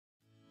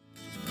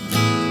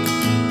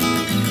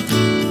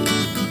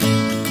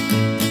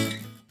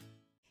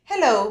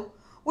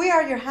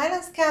are your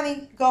Highlands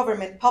County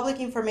Government Public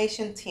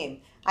Information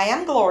Team. I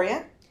am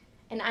Gloria.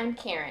 And I'm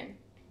Karen.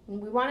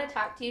 And we want to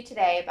talk to you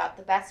today about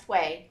the best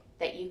way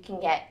that you can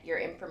get your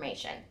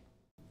information.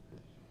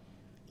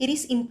 It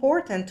is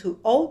important to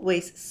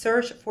always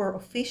search for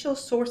official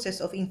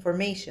sources of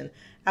information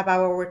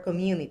about our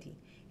community,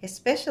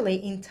 especially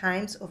in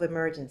times of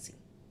emergency.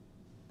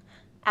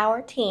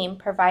 Our team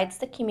provides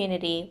the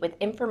community with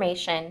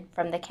information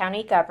from the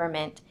county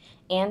government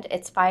and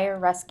its fire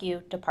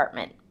rescue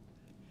department.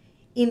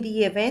 In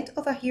the event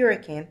of a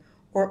hurricane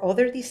or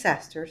other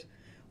disasters,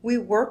 we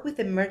work with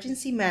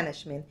emergency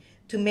management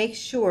to make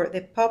sure the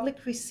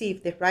public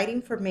receive the right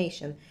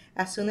information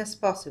as soon as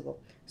possible,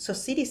 so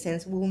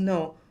citizens will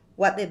know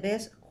what the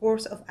best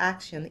course of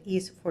action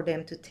is for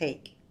them to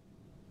take.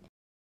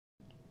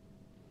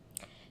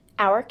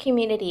 Our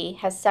community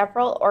has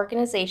several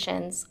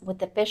organizations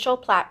with official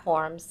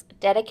platforms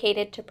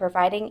dedicated to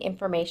providing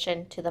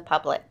information to the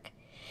public.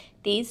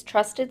 These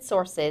trusted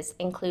sources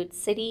include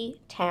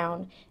city,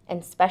 town,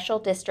 and special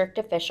district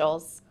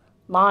officials,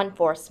 law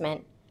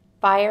enforcement,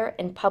 fire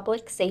and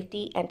public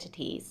safety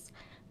entities,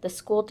 the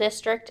school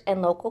district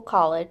and local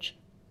college,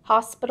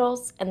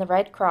 hospitals and the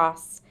Red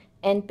Cross,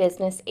 and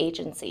business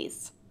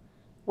agencies.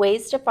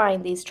 Ways to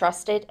find these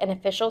trusted and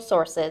official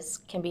sources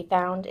can be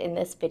found in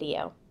this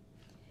video.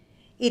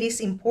 It is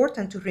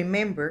important to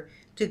remember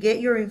to get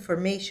your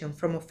information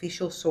from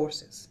official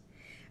sources.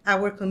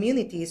 Our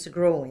community is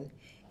growing,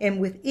 and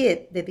with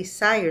it, the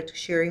desire to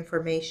share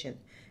information.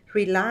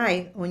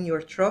 Rely on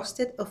your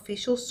trusted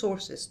official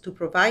sources to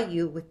provide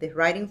you with the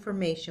right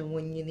information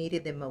when you need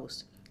it the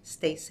most.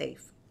 Stay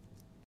safe.